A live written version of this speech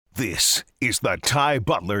This is the Ty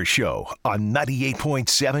Butler Show on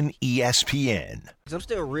 98.7 ESPN. I'm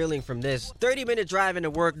still reeling from this. 30-minute drive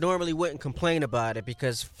into work, normally wouldn't complain about it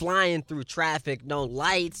because flying through traffic, no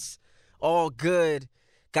lights, all good.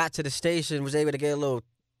 Got to the station, was able to get a little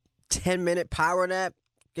 10-minute power nap,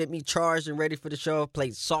 get me charged and ready for the show.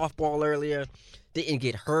 Played softball earlier, didn't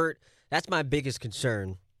get hurt. That's my biggest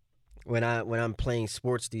concern when I'm playing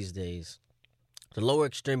sports these days. The lower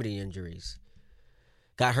extremity injuries.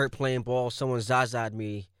 Got hurt playing ball. Someone zaza'd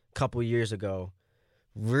me a couple years ago.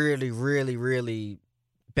 Really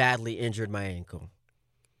badly injured my ankle.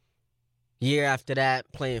 Year after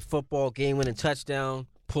that, playing football, game-winning touchdown,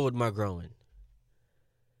 pulled my groin.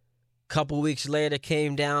 Couple weeks later,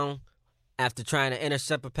 came down after trying to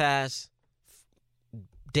intercept a pass,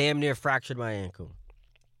 damn near fractured my ankle.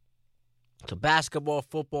 So basketball,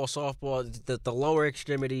 football, softball, the lower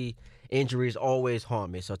extremity injuries always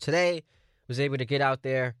haunt me. So today, was able to get out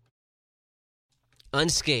there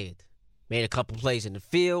unscathed. Made a couple plays in the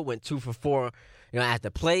field, went 2 for 4, at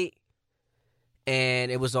the plate,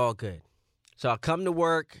 and it was all good. So I come to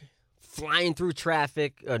work, flying through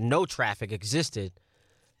traffic, no traffic existed,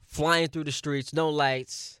 flying through the streets, no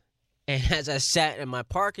lights, and as I sat in my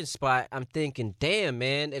parking spot, I'm thinking, damn,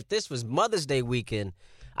 man, if this was Mother's Day weekend,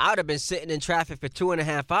 I would have been sitting in traffic for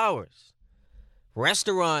 2.5 hours.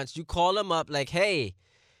 Restaurants, you call them up like, hey,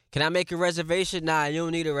 can I make a reservation? Nah, you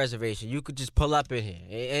don't need a reservation. You could just pull up in here.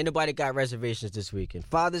 Ain't nobody got reservations this weekend.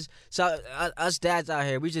 Fathers, so us dads out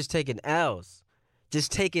here, we just taking L's.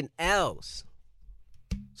 Just taking L's.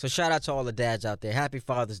 So shout out to all the dads out there. Happy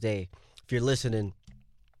Father's Day if you're listening.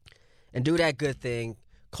 And do that good thing.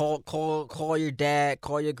 Call your dad,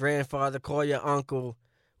 call your grandfather, call your uncle.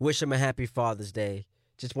 Wish him a happy Father's Day.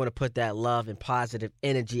 Just want to put that love and positive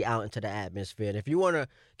energy out into the atmosphere. And if you want to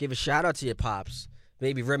give a shout out to your pops,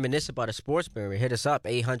 maybe reminisce about a sports memory, hit us up,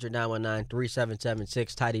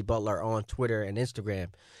 800-919-3776, Tidy Butler on Twitter and Instagram.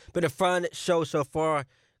 Been a fun show so far.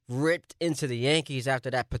 Ripped into the Yankees after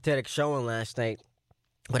that pathetic showing last night.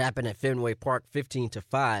 What happened at Fenway Park,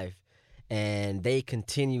 15-5. And they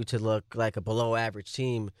continue to look like a below-average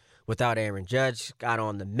team without Aaron Judge. Got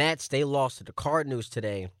on the Mets. They lost to the Cardinals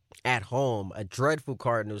today at home, a dreadful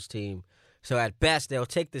Cardinals team. So at best, they'll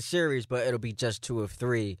take the series, but it'll be just 2 of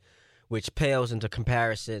 3. Which pales in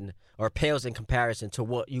comparison to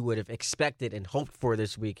what you would have expected and hoped for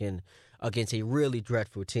this weekend against a really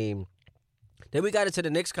dreadful team. Then we got into the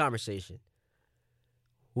next conversation.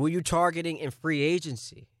 Who are you targeting in free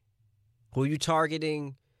agency? Who are you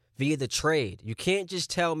targeting via the trade? You can't just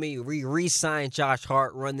tell me re-sign Josh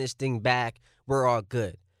Hart, run this thing back, we're all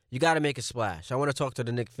good. You got to make a splash. I want to talk to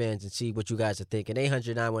the Knicks fans and see what you guys are thinking.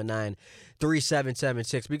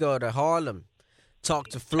 800-919-3776. We go to Harlem. Talk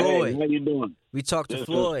to Floyd. Hey, how you doing? We talked to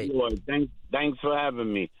Floyd. Thanks for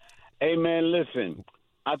having me. Hey, man, listen.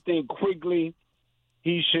 I think quickly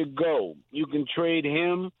he should go. You can trade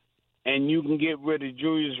him, and you can get rid of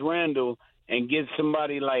Julius Randle and get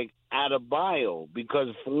somebody like Adebayo. Because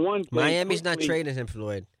for one thing, Miami's not trading him,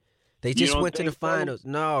 Floyd. They just went to the finals.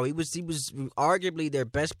 No, he was arguably their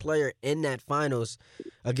best player in that finals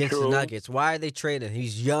against the Nuggets. Why are they trading?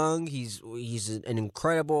 He's young. He's an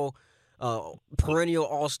incredible perennial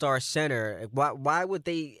all-star center. Why would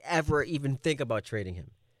they ever even think about trading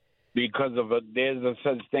him? Because there's a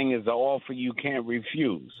such thing as an offer you can't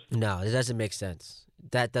refuse. No, it doesn't make sense.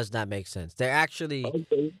 That does not make sense. They are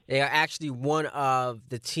actually one of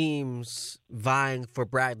the teams vying for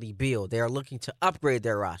Bradley Beal. They are looking to upgrade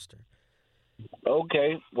their roster.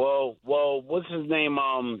 Okay. Well, what's his name?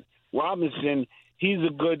 Robinson. He's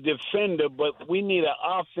a good defender, but we need an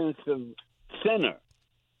offensive center.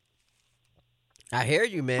 I hear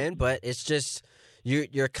you, man, but it's just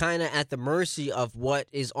you're kind of at the mercy of what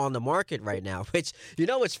is on the market right now. Which,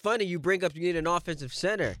 it's funny. You bring up you need an offensive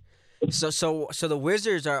center. So the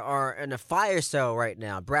Wizards are in a fire sale right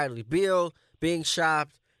now. Bradley Beal being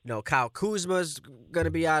shopped. Kyle Kuzma's going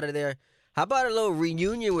to be out of there. How about a little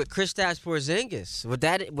reunion with Kristaps Porzingis? Would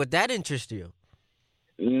that interest you?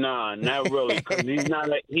 Nah, not really. Because he's not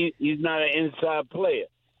an inside player.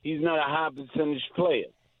 He's not a high percentage player.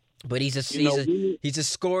 But he's a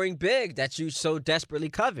scoring big that you so desperately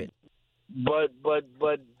covet. But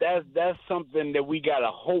that's something that we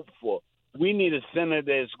gotta hope for. We need a center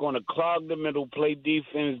that's going to clog the middle, play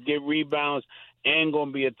defense, get rebounds, and going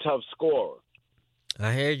to be a tough scorer.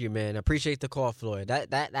 I hear you, man. I appreciate the call, Floyd.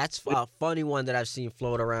 That's a funny one that I've seen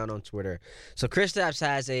float around on Twitter. So Kristaps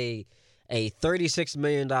has a $36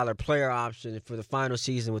 million player option for the final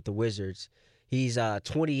season with the Wizards. He's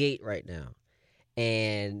 28 right now.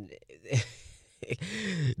 And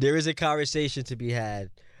there is a conversation to be had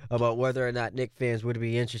about whether or not Knicks fans would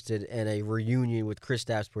be interested in a reunion with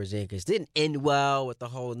Kristaps Porzingis. Didn't end well with the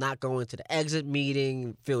whole not going to the exit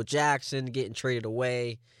meeting, Phil Jackson getting traded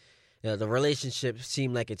away. The relationship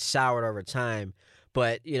seemed like it soured over time.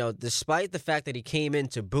 But, despite the fact that he came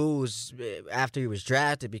into booze after he was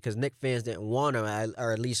drafted because Knicks fans didn't want him,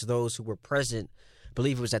 or at least those who were present, I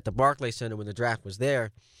believe it was at the Barclays Center when the draft was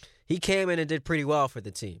there, he came in and did pretty well for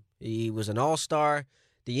the team. He was an all-star.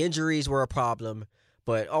 The injuries were a problem.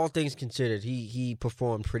 But all things considered, he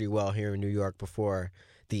performed pretty well here in New York before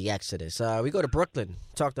the exodus. We go to Brooklyn.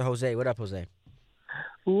 Talk to Jose. What up, Jose?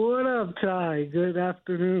 What up, Ty? Good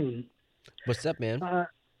afternoon. What's up, man?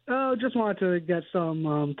 Just wanted to get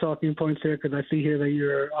some talking points here because I see here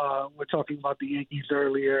that we're talking about the Yankees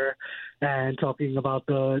earlier and talking about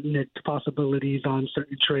the Knicks possibilities on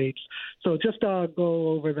certain trades. So just go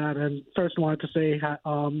over that. And first, I wanted to say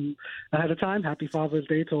ahead of time, Happy Father's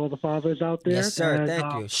Day to all the fathers out there. Yes, sir. And,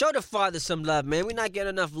 thank you. Show the fathers some love, man. We're not getting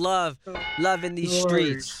enough love in these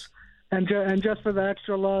streets. And just for the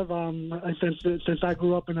extra love, since I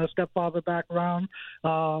grew up in a stepfather background,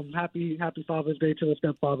 happy Father's Day to the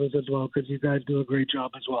stepfathers as well, because you guys do a great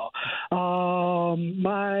job as well.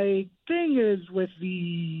 My thing is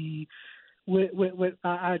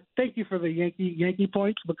I thank you for the Yankee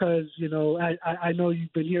points because I know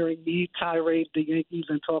you've been hearing me tirade the Yankees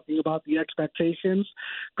and talking about the expectations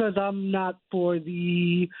because I'm not for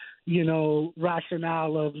the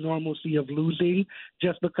rationale of normalcy of losing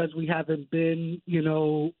just because we haven't been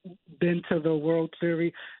to the World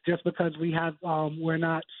Series, just because we're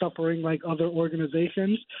not suffering like other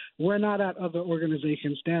organizations. We're not at other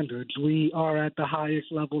organization standards. We are at the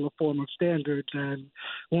highest level of form of standards. And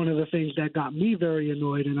one of the things that got me very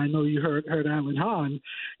annoyed, and I know you heard Alan Hahn,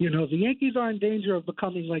 the Yankees are in danger of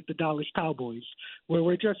becoming like the Dallas Cowboys, where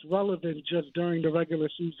we're just relevant just during the regular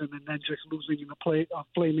season and then just losing in the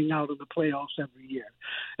flaming out of the playoffs every year.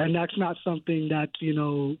 And that's not something that's,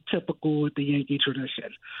 typical with the Yankee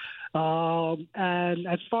tradition. And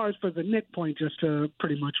as far as for the Nick point, just to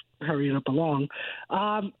pretty much hurry it up along,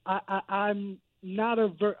 I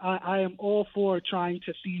am all for trying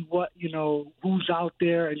to see what, who's out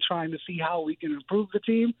there and trying to see how we can improve the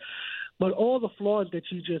team. But all the flaws that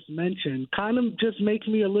you just mentioned kind of just makes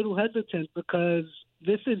me a little hesitant because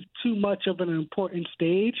this is too much of an important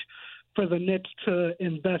stage for the Knicks to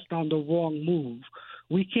invest on the wrong move.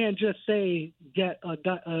 We can't just say get a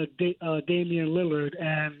Damian Lillard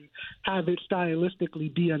and have it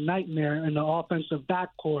stylistically be a nightmare in the offensive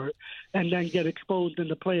backcourt and then get exposed in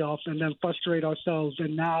the playoffs and then frustrate ourselves.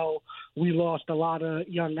 And now we lost a lot of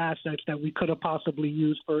young assets that we could have possibly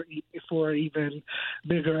used for even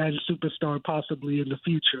bigger end superstar possibly in the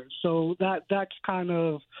future. So that's kind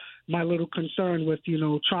of my little concern with,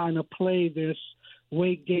 trying to play this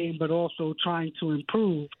weight game, but also trying to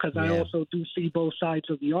improve because I also do see both sides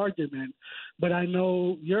of the argument. But I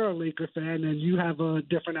know you're a Laker fan and you have a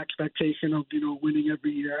different expectation of, winning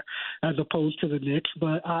every year as opposed to the Knicks.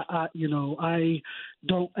 But I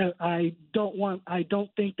don't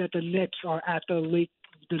think that the Knicks are at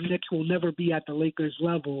the Knicks will never be at the Lakers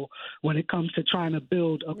level when it comes to trying to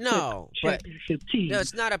build a championship team. No,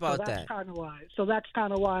 it's not about that. So that's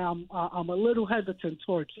kind of why I'm a little hesitant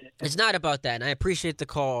towards it. It's not about that, and I appreciate the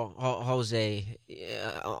call, Jose.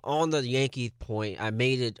 On the Yankee point, I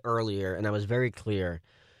made it earlier, and I was very clear.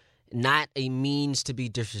 Not a means to be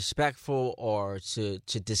disrespectful or to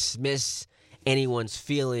dismiss anyone's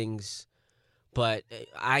feelings. But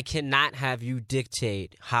I cannot have you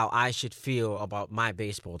dictate how I should feel about my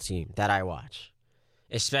baseball team that I watch,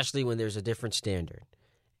 especially when there's a different standard.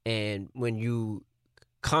 And when you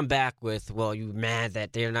come back with, well, you're mad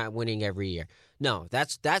that they're not winning every year. No,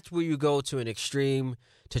 that's where you go to an extreme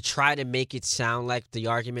to try to make it sound like the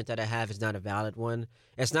argument that I have is not a valid one.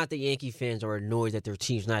 It's not that Yankee fans are annoyed that their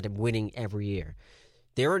team's not winning every year.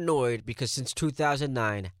 They're annoyed because since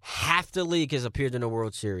 2009, half the league has appeared in the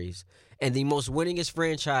World Series, and the most winningest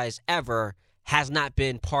franchise ever has not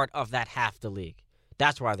been part of that half the league.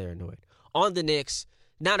 That's why they're annoyed. On the Knicks,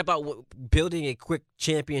 not about building a quick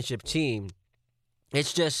championship team.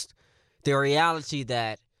 It's just the reality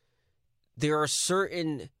that there are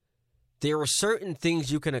certain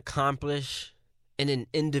things you can accomplish in an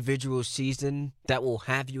individual season that will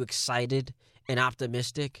have you excited and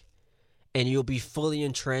optimistic, and you'll be fully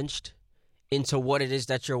entrenched into what it is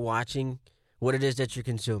that you're watching, what it is that you're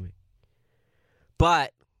consuming.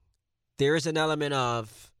 But there is an element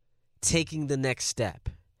of taking the next step,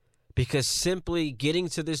 because simply getting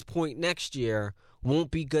to this point next year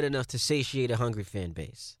won't be good enough to satiate a hungry fan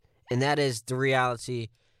base. And that is the reality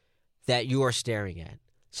that you are staring at.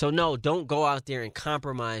 So, no, don't go out there and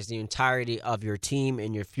compromise the entirety of your team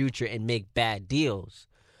and your future and make bad deals.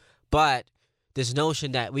 But this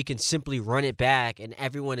notion that we can simply run it back and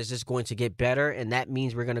everyone is just going to get better and that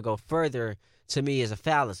means we're going to go further, to me, is a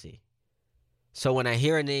fallacy. So when I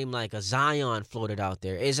hear a name like a Zion floated out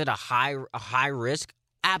there, is it a high risk?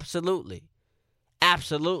 Absolutely.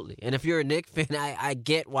 Absolutely. And if you're a Knicks fan, I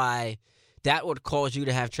get why that would cause you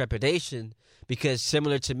to have trepidation, because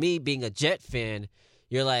similar to me being a Jet fan,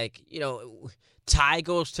 you're like, tie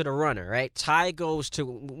goes to the runner, right? Tie goes to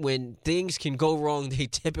when things can go wrong, they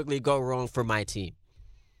typically go wrong for my team.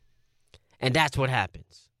 And that's what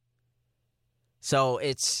happens. So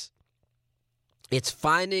it's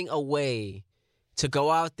finding a way to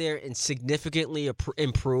go out there and significantly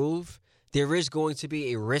improve. There is going to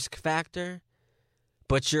be a risk factor,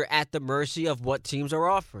 but you're at the mercy of what teams are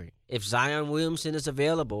offering. If Zion Williamson is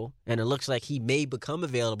available, and it looks like he may become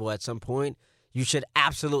available at some point, you should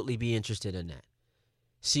absolutely be interested in that.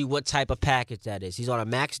 See what type of package that is. He's on a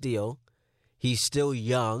max deal. He's still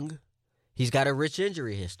young. He's got a rich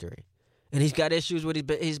injury history. And he's got issues with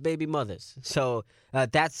his baby mothers. So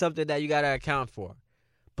that's something that you got to account for.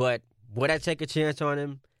 But would I take a chance on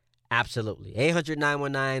him? Absolutely.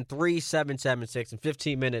 800-919-3776. In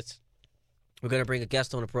 15 minutes, we're going to bring a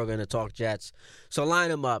guest on the program to talk Jets. So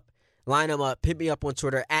line them up. Hit me up on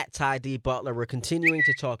Twitter, @TyD Butler. We're continuing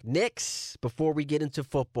to talk Knicks before we get into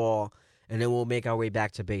football, and then we'll make our way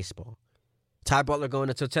back to baseball. Ty Butler going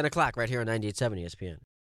until 10 o'clock right here on 98.7 ESPN.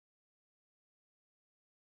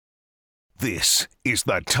 This is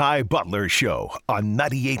the Ty Butler Show on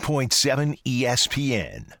 98.7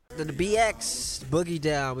 ESPN. The BX Boogie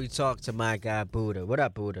Down, we talked to my guy, Buddha. What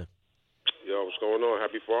up, Buddha? Yo, what's going on?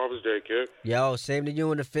 Happy Father's Day, kid. Yo, same to you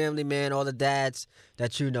and the family, man. All the dads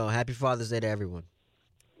that you know. Happy Father's Day to everyone.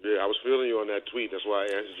 Yeah, I was feeling you on that tweet. That's why I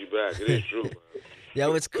answered you back. It is true, man.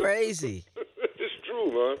 Yo, it's crazy. It's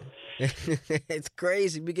true, man. It's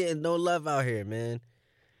crazy. We getting no love out here, man.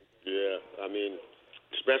 Yeah, I mean,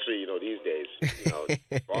 especially, these days.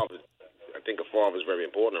 Father, I think a father's very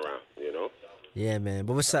important around, Yeah, man.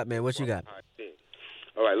 But what's up, man? What you got?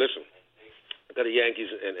 All right, listen. I got the Yankees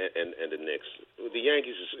and the Knicks. The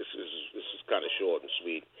Yankees is kind of short and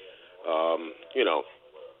sweet.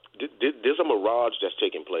 There's a mirage that's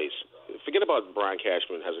taking place. Forget about Brian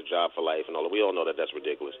Cashman has a job for life and all that. We all know that that's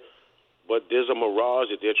ridiculous. But there's a mirage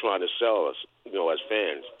that they're trying to sell us, as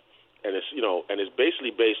fans. And it's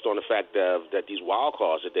basically based on the fact that these wild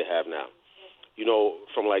cards that they have now.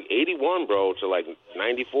 From like 81, bro, to like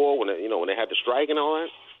 94 when they had the strike and all that.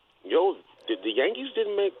 The Yankees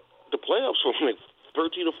didn't make the playoffs for like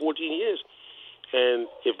 13 or 14 years. And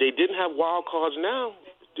if they didn't have wild cards now,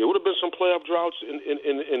 there would have been some playoff droughts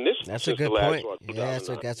in this. That's a good point. Yeah,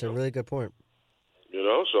 that's a really good point.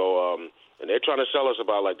 And they're trying to sell us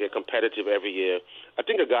about like they're competitive every year. I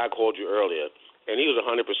think a guy called you earlier, and he was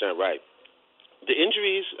 100% right. The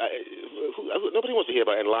injuries, nobody wants to hear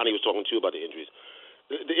about it, and Lonnie was talking too about the injuries.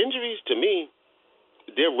 The injuries, to me,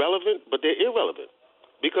 they're relevant, but they're irrelevant.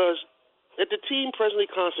 Because if the team presently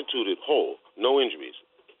constituted whole, no injuries,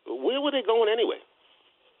 where were they going anyway?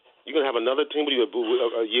 You're going to have another team a year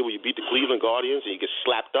where you beat the Cleveland Guardians and you get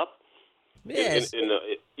slapped up in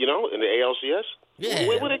the ALCS? Yeah.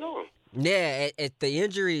 Where were they going? Yeah, the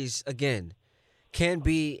injuries, again, can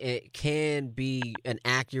be an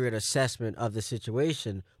accurate assessment of the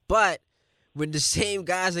situation. But when the same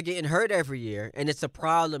guys are getting hurt every year, and it's a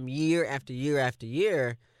problem year after year after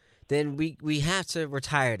year, then we have to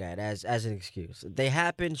retire that as an excuse. They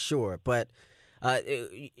happen, sure, but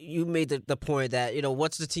you made the point that,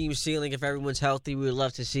 what's the team's ceiling if everyone's healthy? We would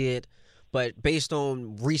love to see it. But based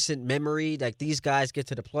on recent memory, like these guys get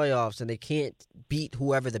to the playoffs and they can't beat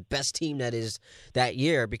whoever the best team that is that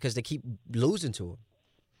year because they keep losing to them.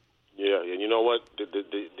 Yeah, and you know what? The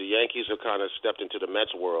Yankees have kind of stepped into the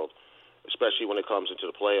Mets world, especially when it comes into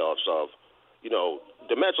the playoffs of,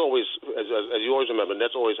 the Mets always, as you always remember, the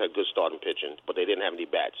Mets always had good starting pitching, but they didn't have any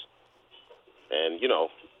bats. And,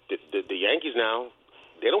 the Yankees now,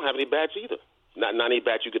 they don't have any bats either. Not any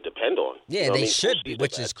bats you could depend on. Yeah, they should be,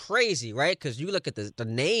 which is crazy, right? Because you look at the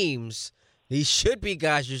names, these should be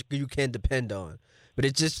guys you can depend on. But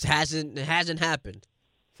it just hasn't happened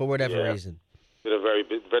for whatever reason. Been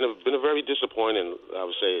a very disappointing, I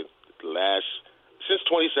would say, since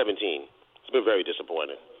 2017. It's been very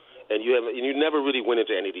disappointing. And you never really went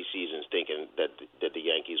into any of these seasons thinking that the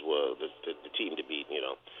Yankees were the team to beat,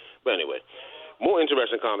 But anyway, more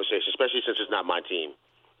interesting conversation, especially since it's not my team,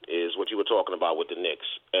 is what you were talking about with the Knicks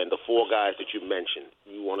and the four guys that you mentioned.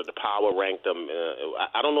 You wanted to power rank them.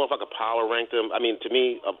 I don't know if I could power rank them. I mean, to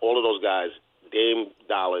me, of all of those guys, Dame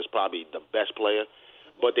Dollar is probably the best player.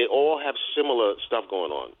 but they all have similar stuff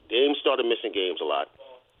going on. Dame started missing games a lot,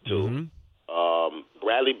 too.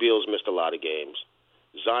 Bradley Beal's missed a lot of games.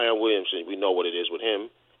 Zion Williamson, we know what it is with him.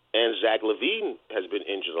 And Zach LaVine has been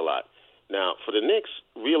injured a lot. Now, for the Knicks,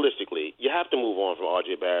 realistically, you have to move on from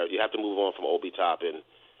R.J. Barrett. You have to move on from Obi Toppin.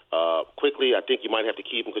 Quickly, I think you might have to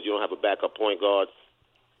keep him because you don't have a backup point guard.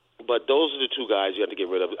 But those are the two guys you have to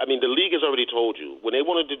get rid of. I mean, the league has already told you. When they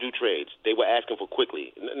wanted to do trades, they were asking for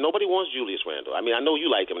quickly. Nobody wants Julius Randle. I mean, I know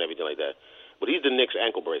you like him and everything like that, but he's the Knicks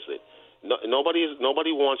ankle bracelet. Nobody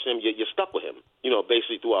wants him. You're stuck with him,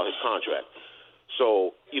 basically throughout his contract.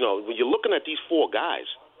 So, when you're looking at these four guys,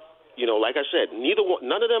 like I said,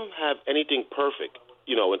 none of them have anything perfect,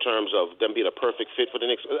 in terms of them being a perfect fit for the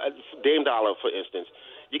Knicks. Dame Dollar, for instance,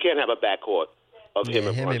 you can't have a backcourt of him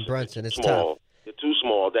and Brunson. It's small. Tough. They're too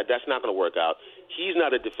small. That's not going to work out. He's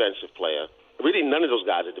not a defensive player. Really, none of those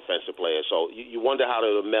guys are defensive players. So you wonder how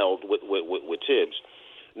to meld with Tibbs.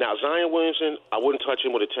 Now, Zion Williamson, I wouldn't touch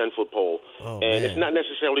him with a 10-foot pole. It's not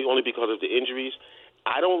necessarily only because of the injuries.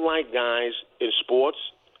 I don't like guys in sports,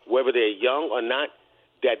 whether they're young or not,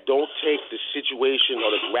 that don't take the situation or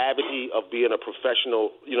the gravity of being a professional,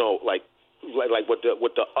 like with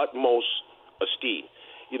the utmost esteem.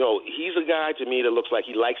 He's a guy to me that looks like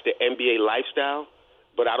he likes the NBA lifestyle,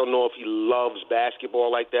 but I don't know if he loves basketball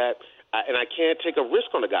like that. And I can't take a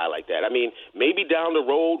risk on a guy like that. I mean, maybe down the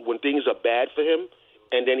road when things are bad for him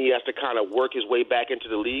and then he has to kind of work his way back into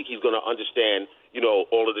the league, he's going to understand,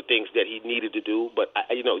 all of the things that he needed to do. But,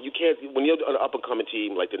 you can't – when you're an up-and-coming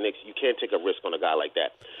team like the Knicks, you can't take a risk on a guy like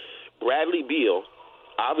that. Bradley Beal,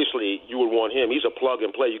 obviously you would want him. He's a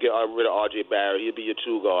plug-and-play. You get rid of R.J. Barrett. He'll be your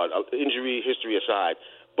two-guard. Injury history aside.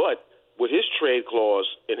 But with his trade clause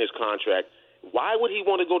in his contract, why would he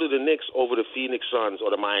want to go to the Knicks over the Phoenix Suns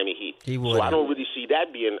or the Miami Heat? He would. So I don't really see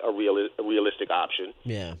that being a realistic option.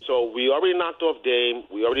 Yeah. So we already knocked off Dame,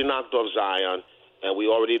 we already knocked off Zion, and we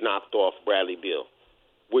already knocked off Bradley Beal,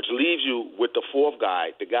 which leaves you with the fourth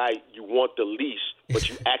guy, the guy you want the least, but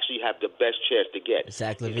you actually have the best chance to get.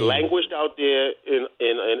 Exactly. He's languished out there in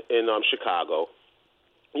Chicago.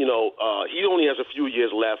 He only has a few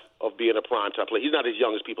years left of being a primetime player. He's not as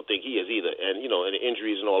young as people think he is either, and and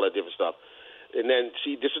injuries and all that different stuff. And then,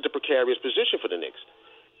 see, this is the precarious position for the Knicks.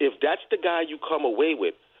 If that's the guy you come away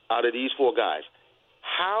with out of these four guys,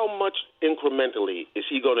 how much incrementally is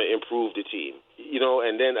he going to improve the team?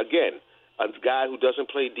 And then, again, a guy who doesn't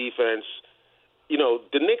play defense,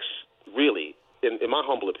 the Knicks really, in my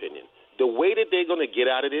humble opinion, the way that they're going to get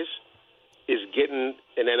out of this is getting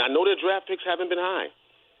 – and then I know their draft picks haven't been high,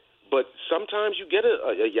 but sometimes you get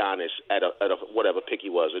a Giannis at a whatever pick he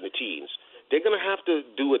was in the teens. They're going to have to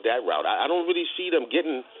do it that route. I don't really see them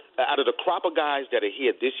getting out of the crop of guys that are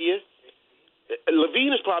here this year.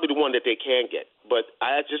 LaVine is probably the one that they can get. But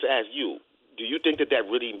I just ask you, do you think that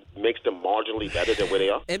really makes them marginally better than where they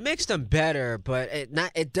are? It makes them better, but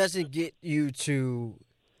it doesn't get you to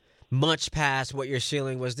much past what your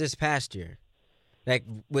ceiling was this past year. Like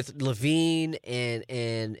with LaVine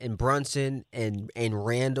and Brunson and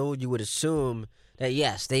Randall, you would assume that,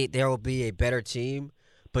 yes, there will be a better team.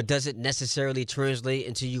 But does it necessarily translate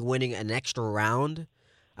into you winning an extra round?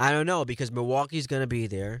 I don't know, because Milwaukee's going to be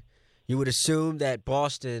there. You would assume that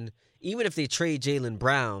Boston, even if they trade Jaylen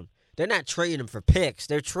Brown, they're not trading him for picks.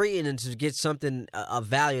 They're trading him to get something of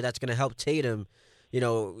value that's going to help Tatum,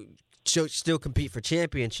 still compete for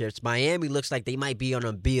championships. Miami looks like they might be on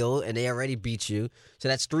a Beal, and they already beat you. So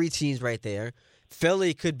that's three teams right there.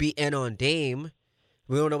 Philly could be in on Dame.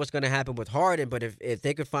 We don't know what's going to happen with Harden, but if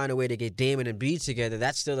they could find a way to get Dame and Embiid together,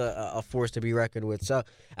 that's still a force to be reckoned with. So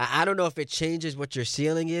I don't know if it changes what your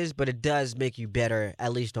ceiling is, but it does make you better,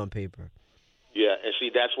 at least on paper. Yeah, and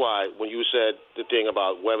see, that's why when you said the thing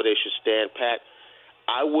about whether they should stand pat,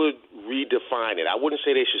 I would redefine it. I wouldn't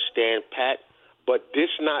say they should stand pat, but this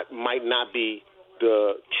might not be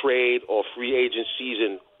the trade or free agent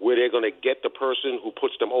season where they're going to get the person who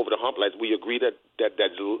puts them over the hump, like we agree that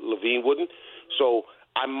LaVine wouldn't. So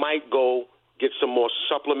I might go get some more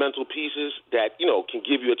supplemental pieces that, can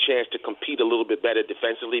give you a chance to compete a little bit better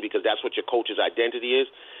defensively, because that's what your coach's identity is.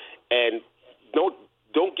 And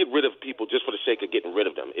don't get rid of people just for the sake of getting rid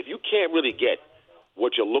of them. If you can't really get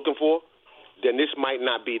what you're looking for, then this might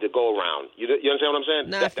not be the go-around. You understand what I'm saying?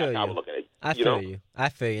 No, That's how I would look at it. I feel you.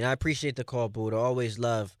 And I appreciate the call, Buddha. I always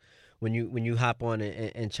love when you hop on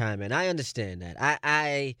and chime in. I understand that.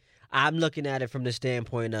 I'm looking at it from the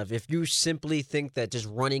standpoint of, if you simply think that just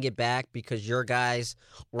running it back because your guys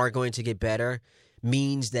are going to get better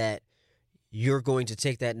means that you're going to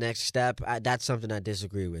take that next step, that's something I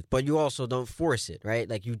disagree with. But you also don't force it, right?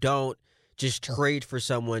 Like, you don't just trade for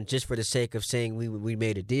someone just for the sake of saying we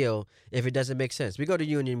made a deal if it doesn't make sense. We go to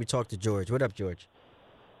Union, we talk to George. What up, George?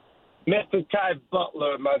 Mr. Ty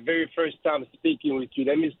Butler, my very first time speaking with you.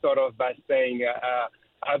 Let me start off by saying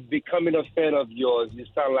I'm becoming a fan of yours. You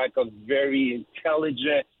sound like a very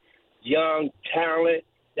intelligent, young talent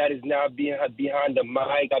that is now behind the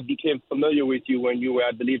mic. I became familiar with you when you were,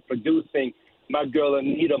 I believe, producing my girl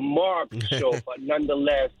Anita Mark's show. But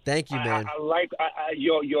nonetheless, thank you, man. I like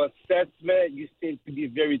your assessment. You seem to be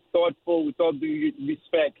very thoughtful. With all due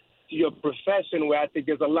respect to your profession, where I think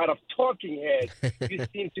there's a lot of talking heads, you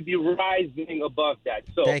seem to be rising above that.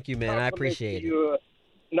 So thank you, man. I appreciate it.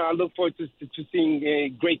 Now I look forward to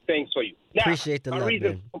seeing great things for you. Now, appreciate the love, reason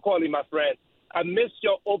man. for calling, my friend. I missed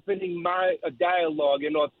your opening dialogue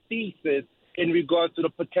and thesis in regards to the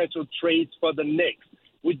potential trades for the Knicks.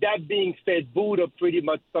 With that being said, Buddha pretty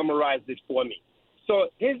much summarized it for me. So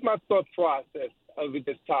here's my thought process with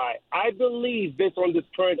this tie. I believe, based on this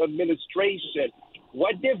current administration,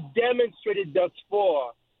 what they've demonstrated thus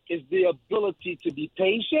far is the ability to be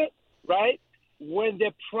patient, right? When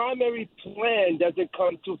their primary plan doesn't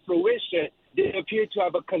come to fruition, they appear to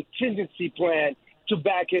have a contingency plan to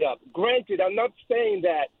back it up. Granted, I'm not saying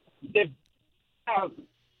that they have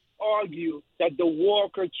argued that the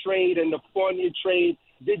Walker trade and the Fournier trade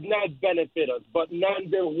did not benefit us, but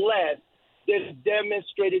nonetheless, they've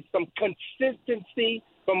demonstrated some consistency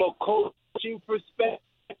from a coaching perspective,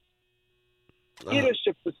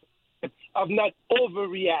 leadership perspective, of not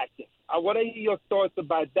overreacting. I want to hear your thoughts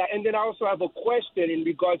about that. And then I also have a question in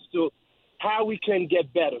regards to how we can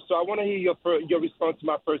get better. So I want to hear your response to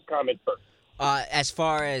my first comment first. As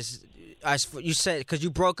far as you said, because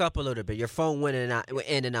you broke up a little bit, your phone went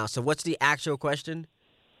in and out. So what's the actual question?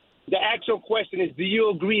 The actual question is, do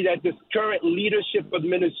you agree that this current leadership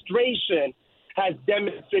administration has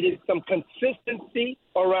demonstrated some consistency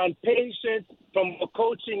around patience from a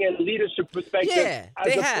coaching and leadership perspective? Yeah,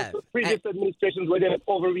 they have. Previous administrations where they've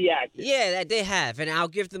overreacted. Yeah, they have, and I'll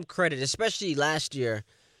give them credit, especially last year.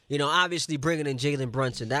 You know, obviously bringing in Jalen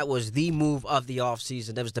Brunson, that was the move of the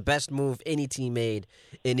offseason. That was the best move any team made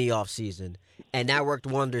in the offseason, and that worked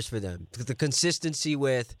wonders for them. The consistency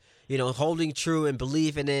with, you know, holding true and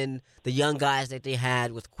believing in the young guys that they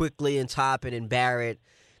had with Quickly and Toppin and Barrett,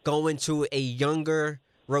 going to a younger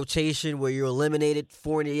rotation where you eliminated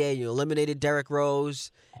Fournier, you eliminated Derrick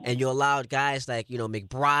Rose, and you allowed guys like, you know,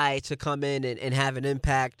 McBride to come in and have an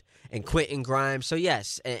impact, and Quentin Grimes. So,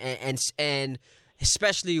 yes, and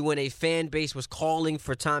especially when a fan base was calling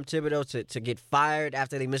for Tom Thibodeau to get fired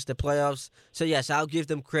after they missed the playoffs. So, yes, I'll give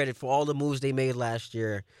them credit for all the moves they made last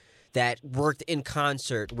year that worked in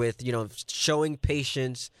concert with, you know, showing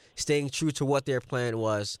patience, staying true to what their plan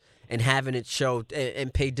was, and having it show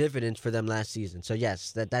and pay dividends for them last season. So,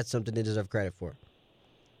 yes, that's something they deserve credit for.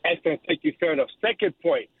 Excellent. Thank you. Fair enough. Second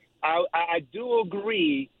point, I do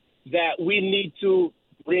agree that we need to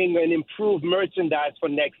bring an improved merchandise for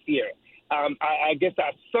next year. I guess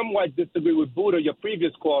I somewhat disagree with Buddha, your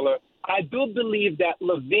previous caller. I do believe that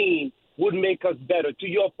Levine would make us better, to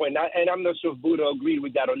your point, and I'm not sure if Buddha agreed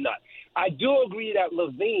with that or not. I do agree that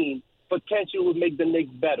Levine potentially would make the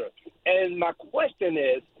Knicks better. And my question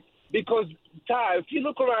is, because, Ty, if you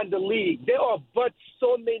look around the league, there are but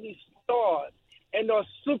so many stars and there are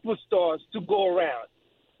superstars to go around.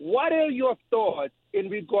 What are your thoughts in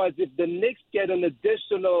regards if the Knicks get an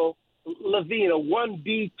additional Levine, a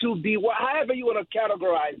 1B, 2B, however you want to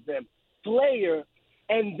categorize them, player,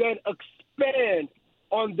 and then expand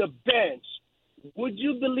on the bench? Would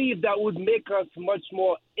you believe that would make us much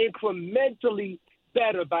more incrementally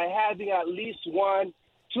better by having at least 1,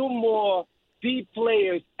 2 more B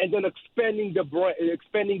players and then expanding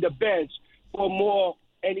the bench for more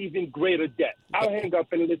and even greater depth? I'll hang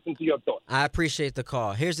up and listen to your thoughts. I appreciate the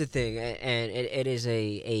call. Here's the thing, and it is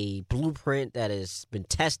a blueprint that has been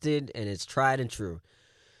tested and it's tried and true.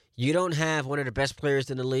 You don't have one of the best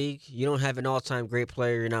players in the league. You don't have an all-time great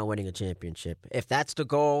player. You're not winning a championship. If that's the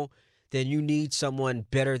goal, then you need someone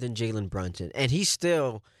better than Jalen Brunson. And he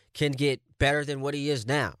still can get better than what he is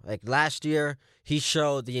now. Like last year, he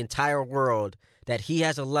showed the entire world that he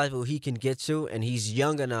has a level he can get to, and he's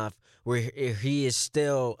young enough where he is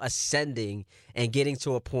still ascending and getting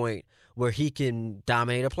to a point where he can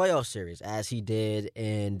dominate a playoff series, as he did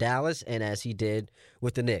in Dallas and as he did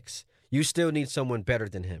with the Knicks. You still need someone better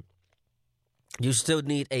than him. You still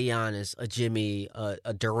need a Giannis, a Jimmy,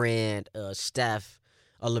 a Durant, a Steph,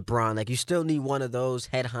 a LeBron. Like, you still need one of those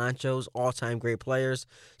head honchos, all-time great players.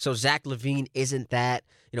 So Zach LaVine isn't that.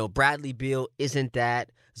 You know, Bradley Beal isn't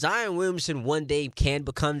that. Zion Williamson one day can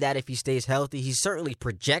become that if he stays healthy. He certainly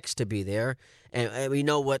projects to be there. And we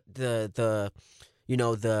know what the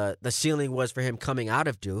the ceiling was for him coming out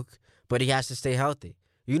of Duke, but he has to stay healthy.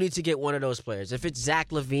 You need to get one of those players. If it's Zach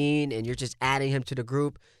LaVine and you're just adding him to the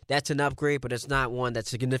group, that's an upgrade, but it's not one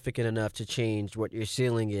that's significant enough to change what your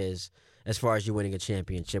ceiling is as far as you winning a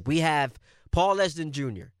championship. We have Paul Esden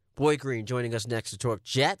Jr., Boy Green, joining us next to talk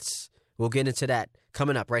Jets. We'll get into that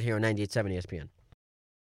coming up right here on 98.7 ESPN.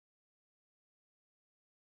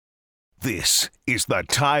 This is the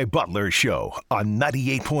Ty Butler Show on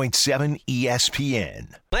 98.7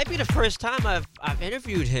 ESPN. Might be the first time I've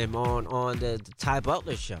interviewed him on the Ty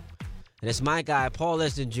Butler Show. And it's my guy, Paul Andrew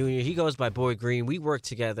Esden Jr. He goes by Boy Green. We worked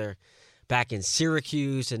together back in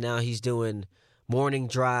Syracuse, and now he's doing Morning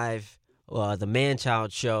Drive, the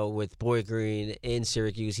Man-Child Show with Boy Green in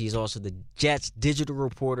Syracuse. He's also the Jets digital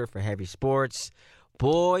reporter for Heavy Sports.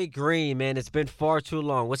 Boy Green, man, it's been far too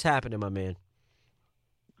long. What's happening, my man?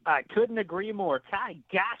 I couldn't agree more. Ty,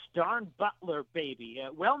 gosh darn Butler, baby.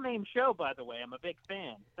 Well-named show, by the way. I'm a big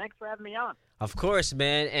fan. Thanks for having me on. Of course,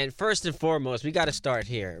 man. And first and foremost, we got to start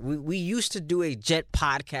here. We used to do a Jet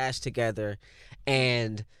podcast together,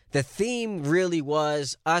 and the theme really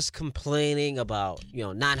was us complaining about,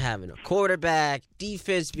 not having a quarterback,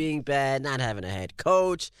 defense being bad, not having a head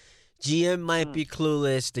coach. GM might be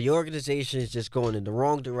clueless. The organization is just going in the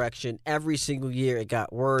wrong direction. Every single year it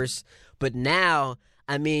got worse. But now,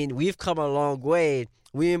 we've come a long way.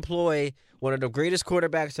 We employ one of the greatest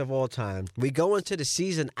quarterbacks of all time. We go into the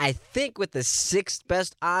season, I think, with the sixth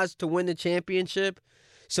best odds to win the championship.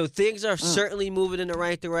 So things are certainly moving in the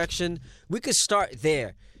right direction. We could start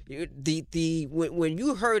there. When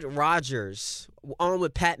you heard Rodgers on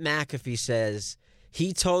what Pat McAfee says,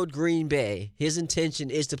 he told Green Bay his intention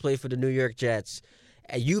is to play for the New York Jets.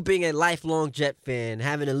 You being a lifelong Jet fan,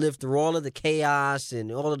 having to live through all of the chaos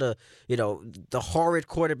and all of the, the horrid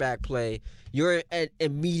quarterback play, your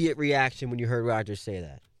immediate reaction when you heard Rodgers say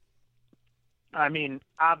that?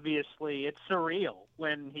 Obviously, it's surreal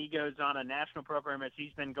when he goes on a national program as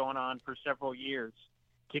he's been going on for several years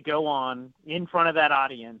to go on in front of that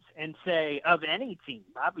audience and say, of any team,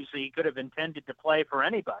 obviously he could have intended to play for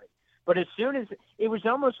anybody. But as soon as it was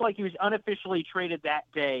almost like he was unofficially traded that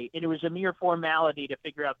day, and it was a mere formality to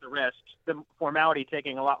figure out the rest, the formality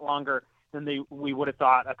taking a lot longer than we would have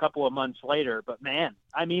thought a couple of months later. But, man,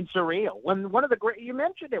 surreal. When you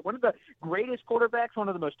mentioned it, one of the greatest quarterbacks, one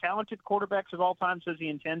of the most talented quarterbacks of all time says he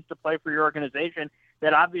intends to play for your organization,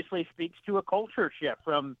 that obviously speaks to a culture shift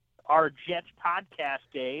from our Jets podcast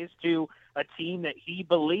days to a team that he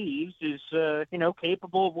believes is,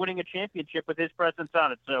 capable of winning a championship with his presence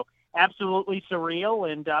on it. So absolutely surreal,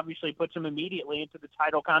 and obviously puts him immediately into the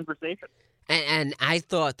title conversation. And I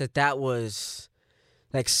thought that was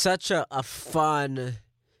like such a fun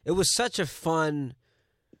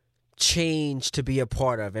change to be a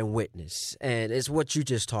part of and witness. And it's what you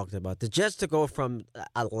just talked about. The Jets to go from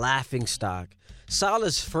a laughingstock,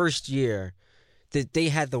 Saleh's first year, that they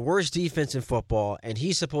had the worst defense in football, and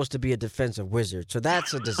he's supposed to be a defensive wizard. So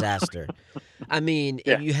that's a disaster.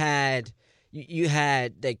 You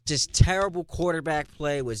had like just terrible quarterback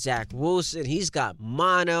play with Zach Wilson. He's got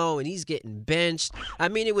mono, and he's getting benched.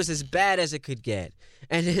 It was as bad as it could get.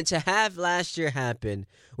 And then to have last year happen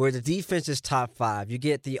where the defense is top 5, you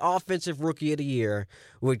get the offensive rookie of the year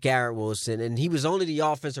with Garrett Wilson, and he was only the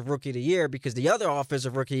offensive rookie of the year because the other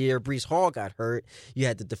offensive rookie of the year, Breece Hall, got hurt. You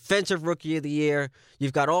had the defensive rookie of the year.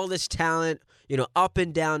 You've got all this talent, up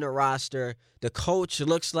and down the roster. The coach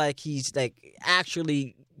looks like he's like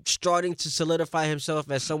actually starting to solidify himself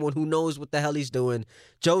as someone who knows what the hell he's doing.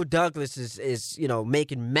 Joe Douglas is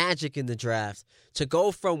making magic in the draft. To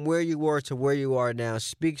go from where you were to where you are now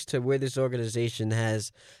speaks to where this organization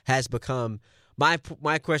has become. My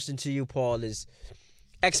question to you, Paul, is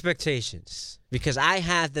expectations, because I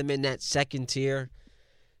have them in that second tier.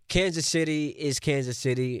 Kansas City is Kansas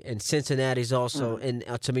City, and Cincinnati's also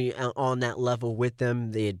to me on that level with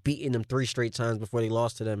them. They had beaten them 3 straight times before they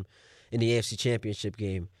lost to them in the AFC Championship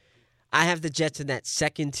game. I have the Jets in that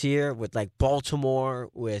second tier with like Baltimore,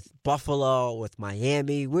 with Buffalo, with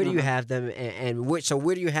Miami. Where do you have them, and where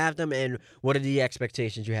do you have them, and what are the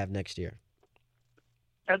expectations you have next year?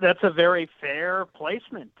 That's a very fair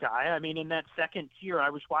placement, Ty. In that second tier, I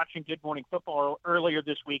was watching Good Morning Football earlier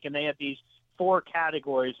this week, and they had these 4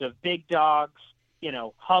 categories of big dogs,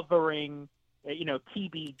 hovering,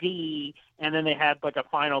 TBD, and then they had like a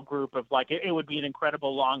final group of like it would be an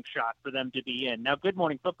incredible long shot for them to be in. Now, Good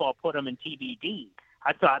Morning Football put them in TBD.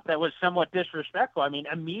 I thought that was somewhat disrespectful.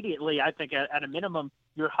 Immediately, I think at a minimum,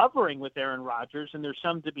 you're hovering with Aaron Rodgers, and there's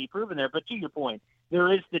some to be proven there. But to your point,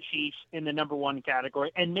 there is the Chiefs in the number 1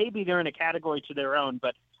 category, and maybe they're in a category to their own.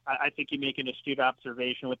 But I think you make an astute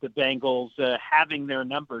observation with the Bengals having their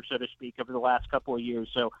number, so to speak, over the last couple of years.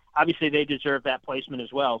 So obviously they deserve that placement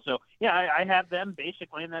as well. So, yeah, I have them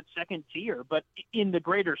basically in that second tier. But in the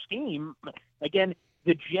greater scheme, again,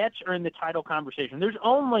 the Jets are in the title conversation. There's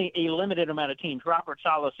only a limited amount of teams. Robert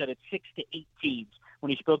Saleh said it's 6 to 8 teams when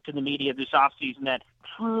he spoke to the media this offseason that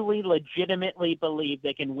truly, legitimately believe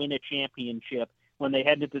they can win a championship when they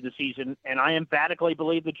head into the season. And I emphatically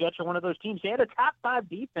believe the Jets are one of those teams. They had a top 5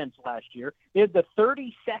 defense last year. They had the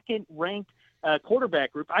 32nd ranked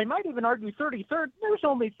quarterback group. I might even argue 33rd. There's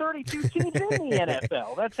only 32 teams in the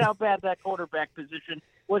NFL. That's how bad that quarterback position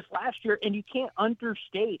was last year. And you can't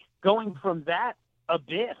understate going from that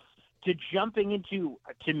abyss to jumping into,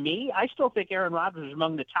 to me, I still think Aaron Rodgers is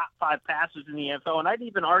among the top 5 passes in the NFL, and I'd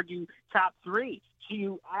even argue top 3. So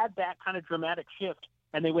you add that kind of dramatic shift,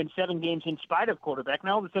 and they win 7 games in spite of quarterback.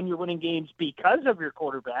 Now all of a sudden you're winning games because of your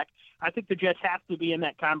quarterback. I think the Jets have to be in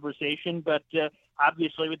that conversation, but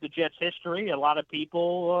obviously with the Jets' history, a lot of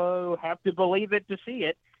people have to believe it to see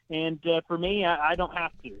it, and for me, I don't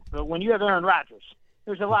have to. But when you have Aaron Rodgers,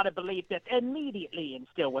 there's a lot of belief that's immediately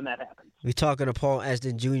instilled when that happens. We're talking to Paul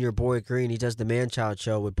Esden Jr., Boyd Green. He does the Man-Child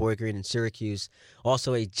Show with Boyd Green in Syracuse.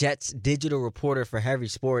 Also a Jets digital reporter for Heavy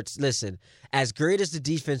Sports. Listen, as great as the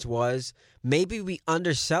defense was, maybe we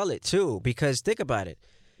undersell it too, because think about it.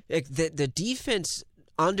 The defense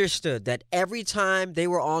understood that every time they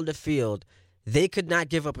were on the field, they could not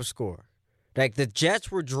give up a score. Like the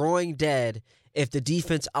Jets were drawing dead if the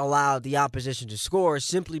defense allowed the opposition to score,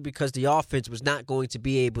 simply because the offense was not going to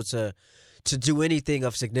be able to do anything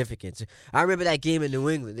of significance. I remember that game in New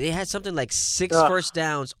England. They had something like 6 first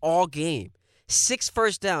downs all game. 6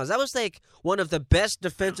 first downs. That was like one of the best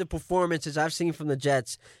defensive performances I've seen from the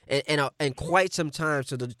Jets in quite some time.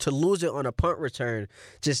 So to lose it on a punt return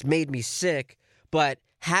just made me sick. But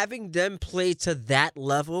having them play to that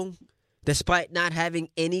level, despite not having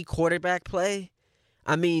any quarterback play,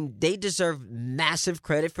 I mean, they deserve massive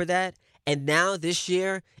credit for that. And now this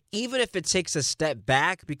year, even if it takes a step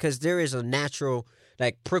back, because there is a natural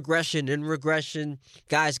progression and regression,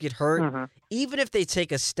 guys get hurt. Even if they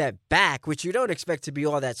take a step back, which you don't expect to be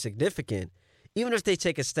all that significant, even if they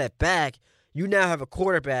take a step back, you now have a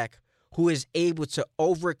quarterback who is able to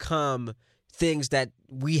overcome things that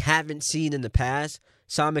we haven't seen in the past.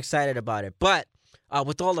 So I'm excited about it. But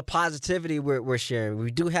with all the positivity we're sharing, we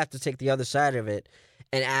do have to take the other side of it.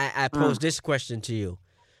 And I pose this question to you.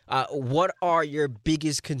 What are your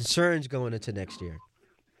biggest concerns going into next year?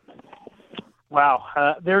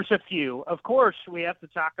 Wow, there's a few. Of course, we have to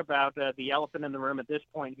talk about the elephant in the room at this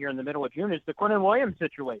point here in the middle of June is the Quinnen Williams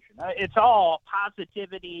situation. It's all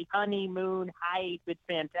positivity, honeymoon, hype. It's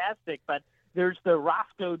fantastic, but there's the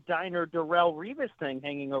Roscoe Diner Darrelle Revis thing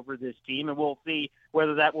hanging over this team, and we'll see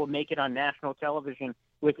whether that will make it on national television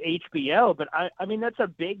with HBO. But, I mean, that's a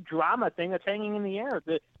big drama thing that's hanging in the air.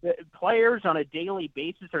 The players on a daily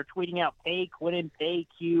basis are tweeting out, pay Quinnen, pay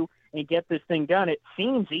Q, and get this thing done. It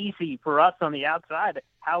seems easy for us on the outside.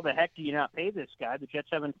 How the heck do you not pay this guy? The Jets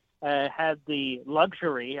haven't had the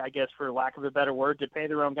luxury, I guess, for lack of a better word, to pay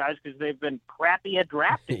their own guys because they've been crappy at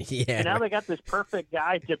drafting. Yeah. So now they got this perfect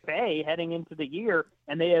guy to pay heading into the year,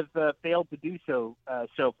 and they have failed to do so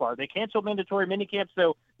so far. They canceled mandatory minicamp,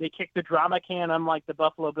 so they kicked the drama can, unlike the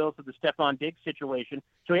Buffalo Bills with the Stephon Diggs situation.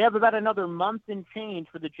 So we have about another month and change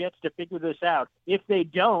for the Jets to figure this out. If they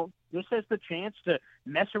don't, this has the chance to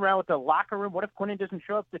mess around with the locker room. What if Quinnen doesn't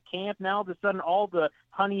show up to camp? Now all of a sudden all the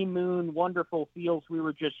honeymoon, wonderful feels we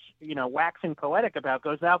were just, waxing poetic about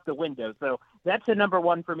goes out the window. So that's the number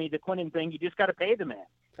one for me, the Quinnen thing. You just got to pay the man.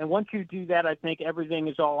 And once you do that, I think everything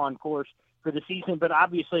is all on course for the season. But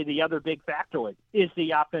obviously the other big factoid is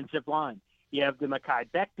the offensive line. You have the Mekhi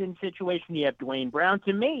Becton situation. You have Dwayne Brown.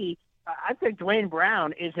 To me, I think Dwayne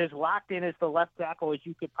Brown is as locked in as the left tackle as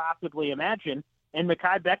you could possibly imagine. And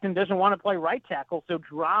Mekhi Becton doesn't want to play right tackle, so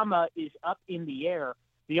drama is up in the air.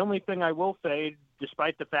 The only thing I will say,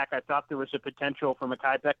 despite the fact I thought there was a potential for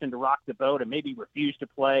Mekhi Becton to rock the boat and maybe refuse to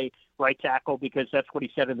play right tackle because that's what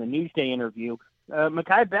he said in the Newsday interview,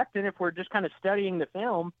 Mekhi Becton, if we're just kind of studying the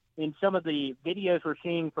film, in some of the videos we're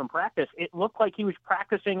seeing from practice, it looked like he was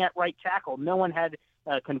practicing at right tackle. No one had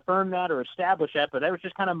confirmed that or established that, but that was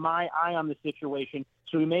just kind of my eye on the situation.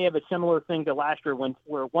 So we may have a similar thing to last year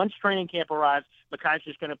where once training camp arrives, Mekhi's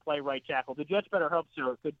just going to play right tackle. The Jets better hope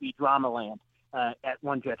so. It could be drama land at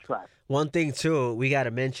one Jets drive. One thing, too, we got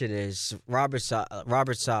to mention is Robert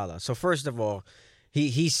Saleh. So first of all,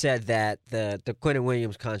 he said that the Quinnen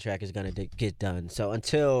Williams contract is going to get done. So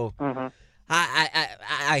until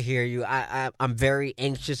I hear you. I'm very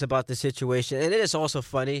anxious about the situation. And it is also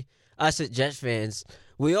funny. us as Jets fans,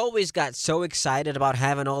 we always got so excited about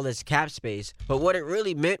having all this cap space, but what it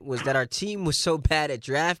really meant was that our team was so bad at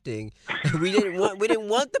drafting, we didn't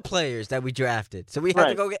want the players that we drafted, so we had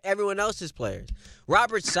to go get everyone else's players.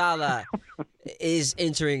 Robert Saleh is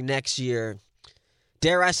entering next year,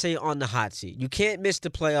 dare I say, on the hot seat. You can't miss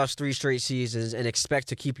the playoffs 3 straight seasons and expect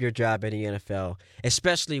to keep your job in the NFL,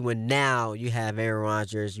 especially when now you have Aaron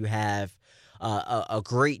Rodgers, you have a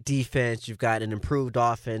great defense, you've got an improved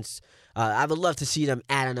offense. I would love to see them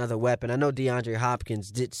add another weapon. I know DeAndre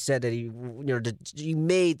Hopkins said that he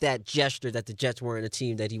made that gesture that the Jets weren't a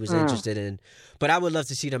team that he was interested in, but I would love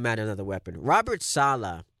to see them add another weapon. Robert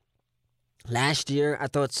Saleh, last year, I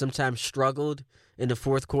thought sometimes struggled in the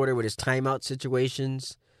fourth quarter with his timeout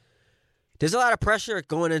situations. There's a lot of pressure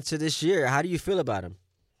going into this year. How do you feel about him?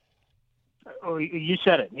 Oh, you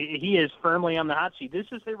said it. He is firmly on the hot seat. This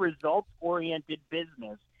is a results-oriented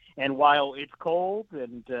business, and while it's cold,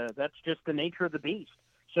 and that's just the nature of the beast.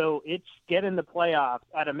 So it's get in the playoffs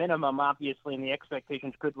at a minimum, obviously, and the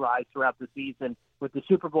expectations could rise throughout the season with the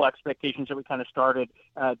Super Bowl expectations that we kind of started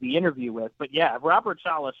the interview with. But, yeah, Robert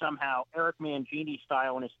Saleh somehow, Eric Mangini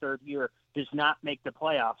style in his third year, does not make the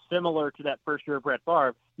playoffs, similar to that first year of Brett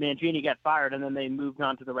Favre. Mangini got fired, and then they moved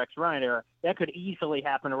on to the Rex Ryan era. That could easily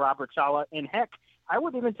happen to Robert Saleh. And, heck, I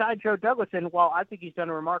would even tie Joe Douglas in. While I think he's done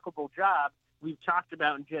a remarkable job, we've talked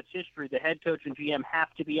about in Jets history, the head coach and GM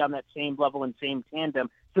have to be on that same level and same tandem.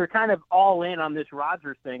 So they're kind of all in on this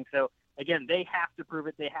Rodgers thing. So, again, they have to prove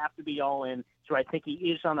it. They have to be all in. So I think he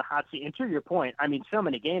is on the hot seat. And to your point, I mean, so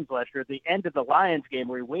many games last year, at the end of the Lions game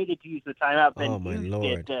where he waited to use the timeout, then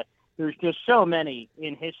used it. There's just so many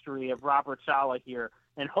in history of Robert Saleh here.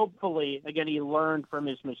 And hopefully, again, he learned from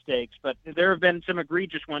his mistakes. But there have been some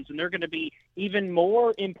egregious ones, and they're going to be even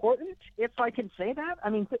more important, if I can say that. I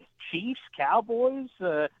mean, Chiefs, Cowboys,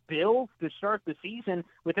 Bills to start the season.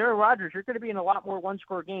 With Aaron Rodgers, you're going to be in a lot more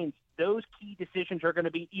one-score games. Those key decisions are going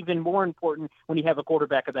to be even more important when you have a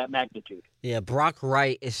quarterback of that magnitude. Yeah, Brock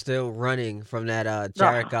Wright is still running from that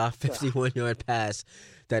Jared Goff 51-yard pass.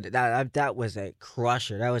 That was a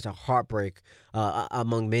crusher. That was a heartbreak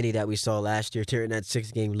among many that we saw last year during that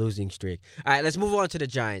 6-game losing streak. All right, let's move on to the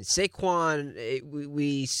Giants. Saquon,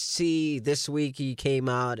 we see this week he came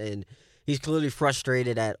out and he's clearly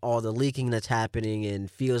frustrated at all the leaking that's happening and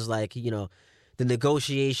feels like, the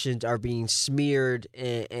negotiations are being smeared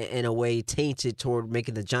in a way tainted toward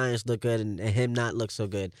making the Giants look good and him not look so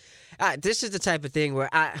good. This is the type of thing where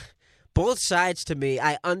both sides, to me,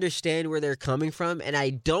 I understand where they're coming from, and I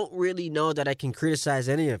don't really know that I can criticize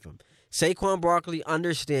any of them. Saquon Barkley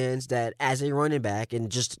understands that as a running back and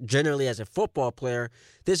just generally as a football player,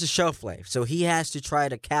 there's a shelf life. So he has to try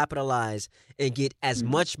to capitalize and get as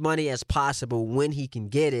much money as possible when he can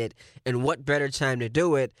get it. And what better time to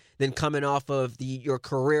do it than coming off of your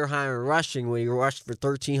career high in rushing when you rushed for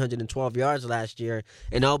 1,312 yards last year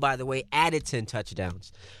and, oh, by the way, added 10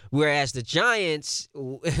 touchdowns. Whereas the Giants,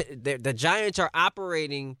 the Giants are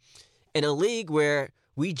operating in a league where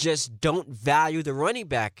we just don't value the running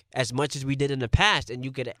back as much as we did in the past. And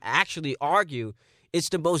you could actually argue it's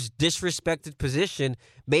the most disrespected position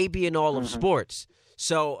maybe in all of sports.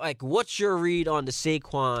 So, what's your read on the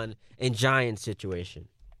Saquon and Giants situation?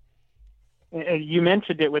 You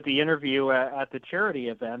mentioned it with the interview at the charity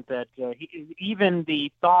event that even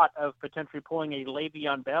the thought of potentially pulling a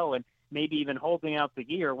Le'Veon Bell and maybe even holding out the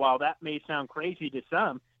year, while that may sound crazy to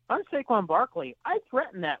some, on Saquon Barkley, I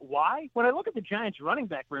threaten that. Why? When I look at the Giants running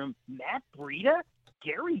back room, Matt Breida,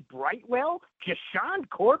 Gary Brightwell, Jashawn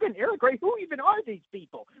Corbin, Eric Gray, who even are these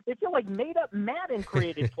people? They feel like made-up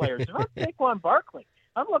Madden-created players. If I'm Saquon Barkley,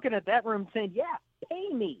 I'm looking at that room saying, yeah, pay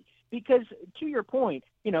me. Because to your point,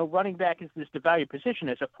 running back is this devalued position.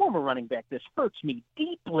 As a former running back, this hurts me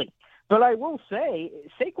deeply. But I will say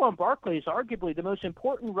Saquon Barkley is arguably the most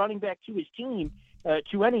important running back to his team,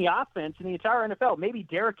 to any offense in the entire NFL. Maybe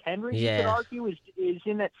Derrick Henry, you could argue, is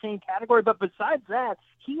in that same category. But besides that,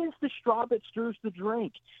 he is the straw that stirs the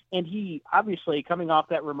drink. And he, obviously, coming off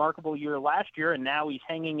that remarkable year last year, and now he's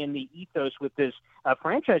hanging in the ethos with this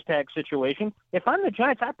franchise tag situation. If I'm the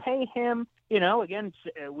Giants, I pay him, again,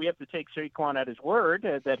 we have to take Saquon at his word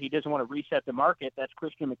that he doesn't want to reset the market. That's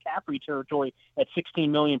Christian McCaffrey territory at $16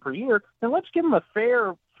 million per year. Then let's give him a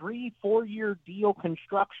fair 3-4 year deal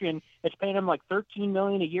construction. It's paying him like $13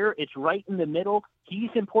 million a year. It's right in the middle. He's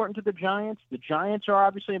important to the Giants. The Giants are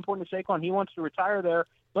obviously important to Saquon. He wants to retire there.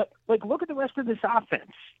 But, look at the rest of this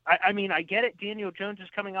offense. I mean, I get it. Daniel Jones is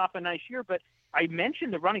coming off a nice year, but I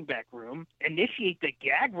mentioned the running back room, initiate the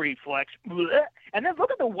gag reflex, and then look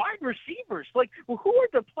at the wide receivers. Who are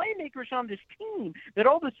the playmakers on this team that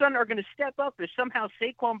all of a sudden are going to step up if somehow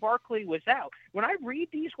Saquon Barkley was out? When I read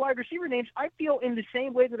these wide receiver names, I feel in the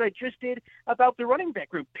same way that I just did about the running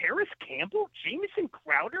back room. Paris Campbell, Jamison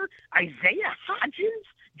Crowder, Isaiah Hodgins,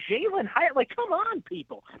 Jalen Hyatt. Come on,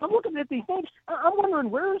 people. I'm looking at these names. I'm wondering,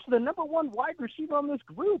 where is the number one wide receiver on this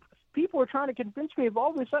group? People are trying to convince me of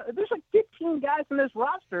all this. There's 15 guys in this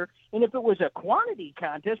roster, and if it was a quantity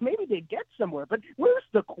contest, maybe they'd get somewhere. But where's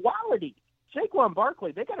the quality? Saquon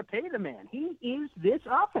Barkley, they got to pay the man. He is this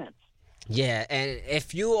offense. Yeah, and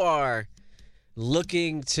if you are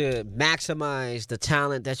looking to maximize the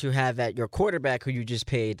talent that you have at your quarterback who you just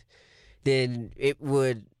paid, then it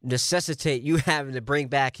would necessitate you having to bring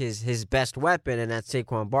back his best weapon, and that's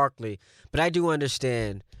Saquon Barkley. But I do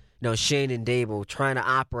understand, Shane and Dable trying to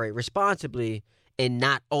operate responsibly and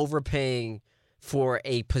not overpaying for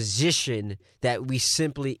a position that we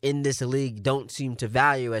simply in this league don't seem to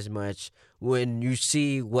value as much when you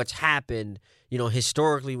see what's happened,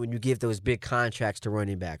 historically when you give those big contracts to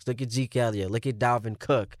running backs. Look at Zeke Elliott. Look at Dalvin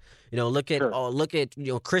Cook. Look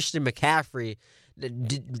at Christian McCaffrey.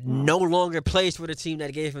 No longer plays for the team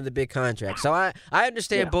that gave him the big contract. So I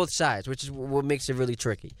understand both sides, which is what makes it really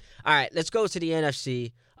tricky. All right, let's go to the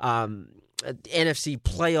NFC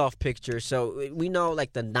playoff picture. So we know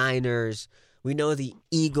the Niners, we know the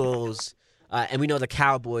Eagles, and we know the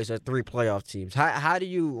Cowboys are 3 playoff teams. How do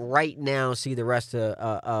you right now see the rest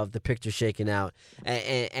of the picture shaking out?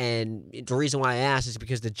 And the reason why I ask is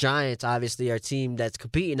because the Giants obviously are a team that's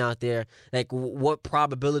competing out there. What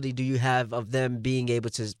probability do you have of them being able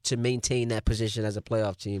to maintain that position as a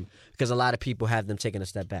playoff team? Because a lot of people have them taking a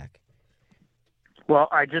step back. Well,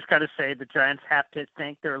 I just got to say the Giants have to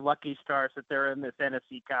thank their lucky stars that they're in this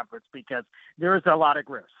NFC conference, because there is a lot of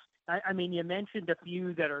growth. I mean, you mentioned a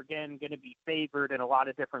few that are, again, going to be favored in a lot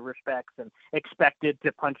of different respects and expected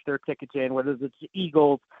to punch their tickets in, whether it's the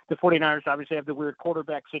Eagles. The 49ers obviously have the weird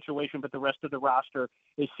quarterback situation, but the rest of the roster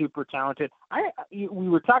is super talented. We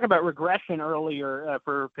were talking about regression earlier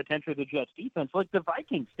for potentially the Jets defense. The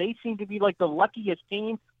Vikings, they seem to be the luckiest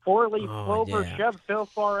team. 4-leaf clover shoved so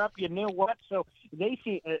far up, you know what? So they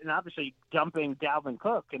see, and obviously dumping Dalvin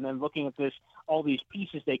Cook and then looking at all these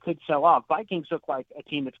pieces they could sell off. Vikings look like a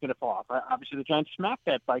team that's going to fall off. Obviously, the Giants smacked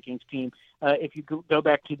that Vikings team if you go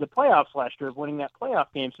back to the playoffs last year of winning that playoff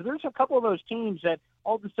game. So there's a couple of those teams that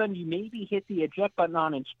all of a sudden you maybe hit the eject button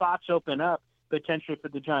on and spots open up potentially for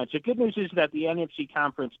the Giants. The good news is that the NFC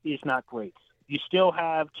conference is not great. You still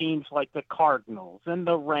have teams like the Cardinals and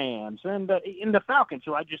the Rams and the Falcons,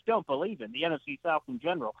 who I just don't believe in, the NFC South in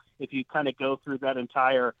general, if you kind of go through that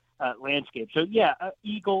entire landscape. So,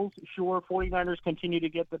 Eagles, sure. 49ers continue to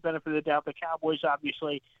get the benefit of the doubt. The Cowboys,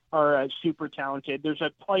 obviously, are super talented. There's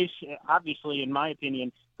a place, obviously, in my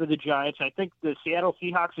opinion, for the Giants. I think the Seattle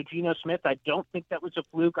Seahawks of Geno Smith, I don't think that was a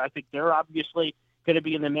fluke. I think they're obviously going to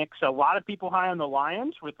be in the mix. A lot of people high on the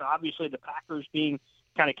Lions, with obviously the Packers being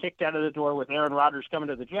kind of kicked out of the door with Aaron Rodgers coming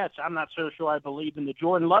to the Jets. I'm not so sure I believe in the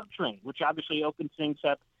Jordan Love train, which obviously opens things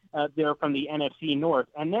up there from the NFC North.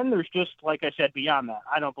 And then there's just, like I said, beyond that,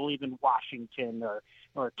 I don't believe in Washington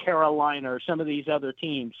or Carolina or some of these other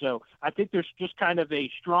teams. So I think there's just kind of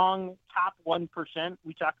a strong top 1%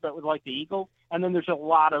 we talked about with the Eagles, and then there's a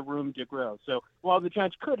lot of room to grow. So while the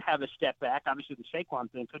Giants could have a step back, obviously the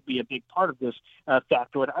Saquon thing could be a big part of this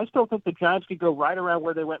factor. I still think the Giants could go right around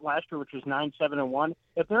where they went last year, which was 9-7-1.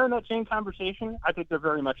 If they're in that same conversation, I think they're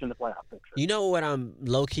very much in the playoff picture. You know what I'm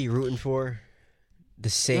low-key rooting for? The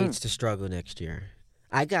Saints to struggle next year.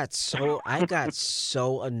 I got so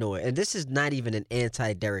annoyed. And this is not even an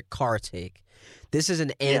anti-Derek Carr take. This is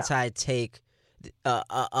an anti-take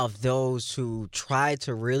of those who try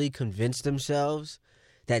to really convince themselves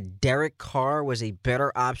that Derek Carr was a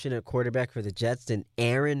better option at quarterback for the Jets than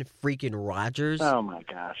Aaron freaking Rodgers. Oh, my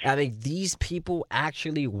gosh. I mean, these people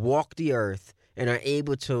actually walk the earth and are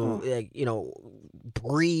able to,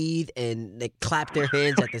 breathe and clap their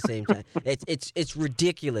hands at the same time. It's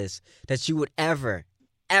ridiculous that you would ever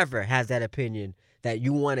have that opinion that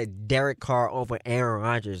you wanted Derek Carr over Aaron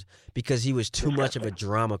Rodgers because he was too much of a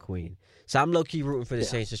drama queen. So I'm low-key rooting for the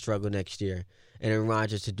Saints to struggle next year and Aaron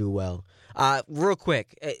Rodgers to do well. Real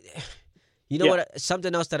quick, you know what?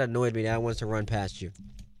 Something else that annoyed me that I wanted to run past you.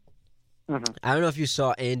 Mm-hmm. I don't know if you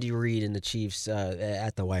saw Andy Reid and the Chiefs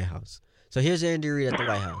at the White House. So here's Andy Reid at the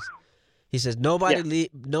White House. He says,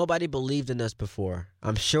 nobody believed in us before.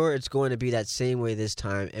 I'm sure it's going to be that same way this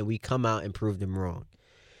time, and we come out and prove them wrong.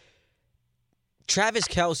 Travis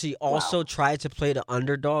Kelce also tried to play the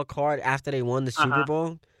underdog card after they won the Super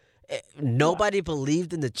Bowl. Nobody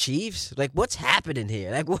believed in the Chiefs. Like, what's happening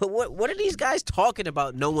here? Like, what are these guys talking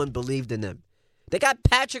about? No one believed in them. They got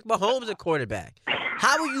Patrick Mahomes at quarterback.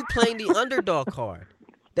 How are you playing the underdog card?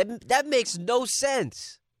 That makes no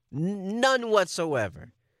sense. None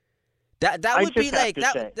whatsoever. That would be like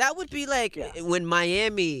that would be like when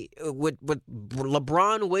Miami with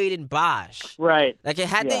LeBron, Wade, and Bosh. Right. Like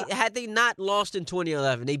had they not lost in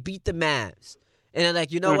 2011, they beat the Mavs. And they're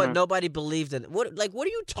like, you know what? Nobody believed in it. What are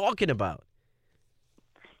you talking about?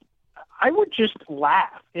 I would just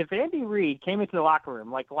laugh if Andy Reid came into the locker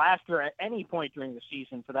room like last year at any point during the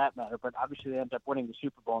season for that matter, but obviously they ended up winning the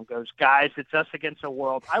Super Bowl and goes, guys, it's us against the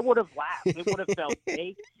world. I would have laughed. It would have felt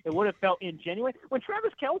fake. It would have felt ingenuine. When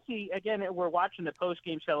Travis Kelce, again, we're watching the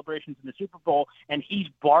post-game celebrations in the Super Bowl, and he's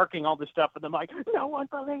barking all this stuff for them like, no one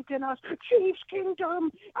believed in us, Chiefs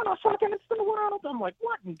Kingdom, and us against the world. I'm like,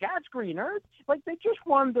 what in God's green earth? Like, they just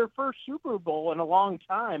won their first Super Bowl in a long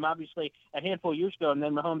time, obviously a handful of years ago, and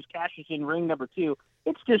then Mahomes cashes in ring number 2.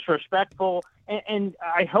 It's disrespectful, and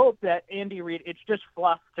I hope that Andy Reid, it's just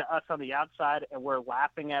fluff to us on the outside, and we're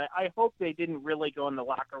laughing at it. I hope they didn't really go in the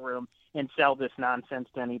locker room and sell this nonsense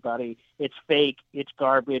to anybody. It's fake. It's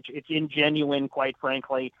garbage. It's ingenuine, quite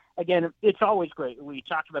frankly. Again, it's always great. We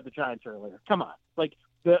talked about the Giants earlier. Come on. Like,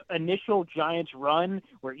 the initial Giants run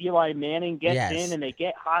where Eli Manning gets in and they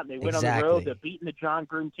get hot and they win on the road, they're beating the John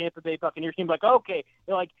Gruden Tampa Bay Buccaneers team. Like, okay,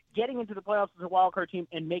 they're like getting into the playoffs as a wild card team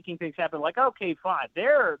and making things happen. Like, okay, fine.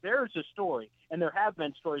 There's a story, and there have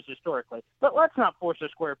been stories historically. But let's not force a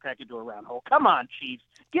square peg into a round hole. Come on, Chiefs.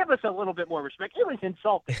 Give us a little bit more respect. It was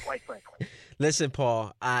insulting, quite frankly. Listen,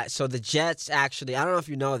 Paul, so the Jets actually, I don't know if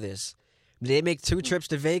you know this, they make 2 trips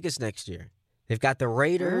to Vegas next year. They've got the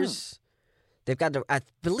Raiders. They've got I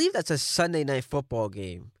believe that's a Sunday night football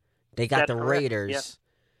game. They got the Raiders. Yep.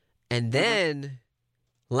 And then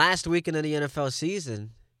last weekend of the NFL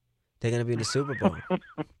season, they're gonna be in the Super Bowl.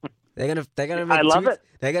 They're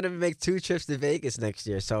gonna make 2 trips to Vegas next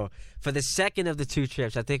year. So for the second of the 2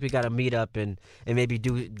 trips, I think we gotta meet up and maybe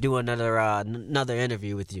do another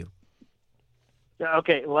interview with you.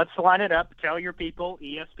 Okay, let's line it up. Tell your people,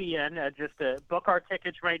 ESPN, just to book our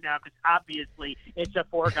tickets right now because obviously it's a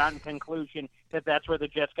foregone conclusion that that's where the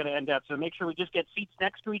Jets going to end up. So make sure we just get seats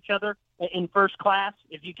next to each other in first class.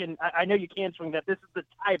 If you can, I know you can swing that. This is the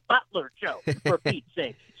Ty Butler show, for Pete's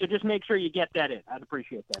sake. So just make sure you get that in. I'd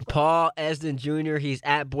appreciate that. Paul Esden Jr., he's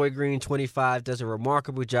at BoyGreen25, does a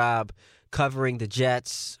remarkable job covering the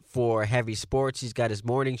Jets for Heavy Sports. He's got his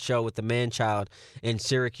morning show with the Man-Child in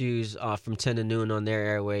Syracuse from 10 to noon on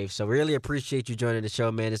their airwaves. So really appreciate you joining the show,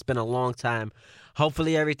 man. It's been a long time.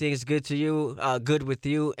 Hopefully everything is good to you, good with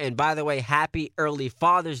you. And by the way, happy early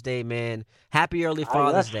Father's Day, man. Happy early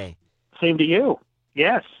Father's Day. Same to you.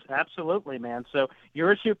 Yes, absolutely, man. So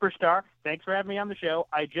you're a superstar. Thanks for having me on the show.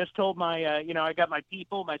 I just told my, I got my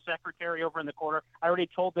people, my secretary over in the corner. I already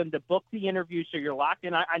told them to book the interview, so you're locked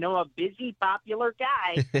in. I know I'm a busy, popular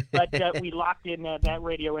guy, but we locked in that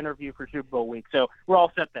radio interview for Super Bowl week. So we're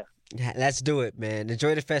all set there. Yeah, let's do it, man.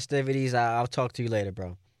 Enjoy the festivities. I'll talk to you later,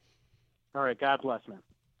 bro. All right. God bless, man.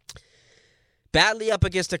 Badly up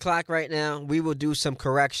against the clock right now. We will do some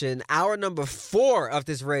correction. Hour number 4 of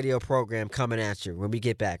this radio program coming at you when we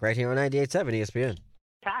get back right here on 98.7 ESPN.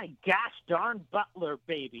 Ty gosh darn Butler,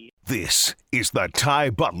 baby. This is the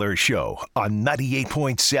Ty Butler Show on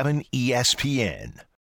 98.7 ESPN.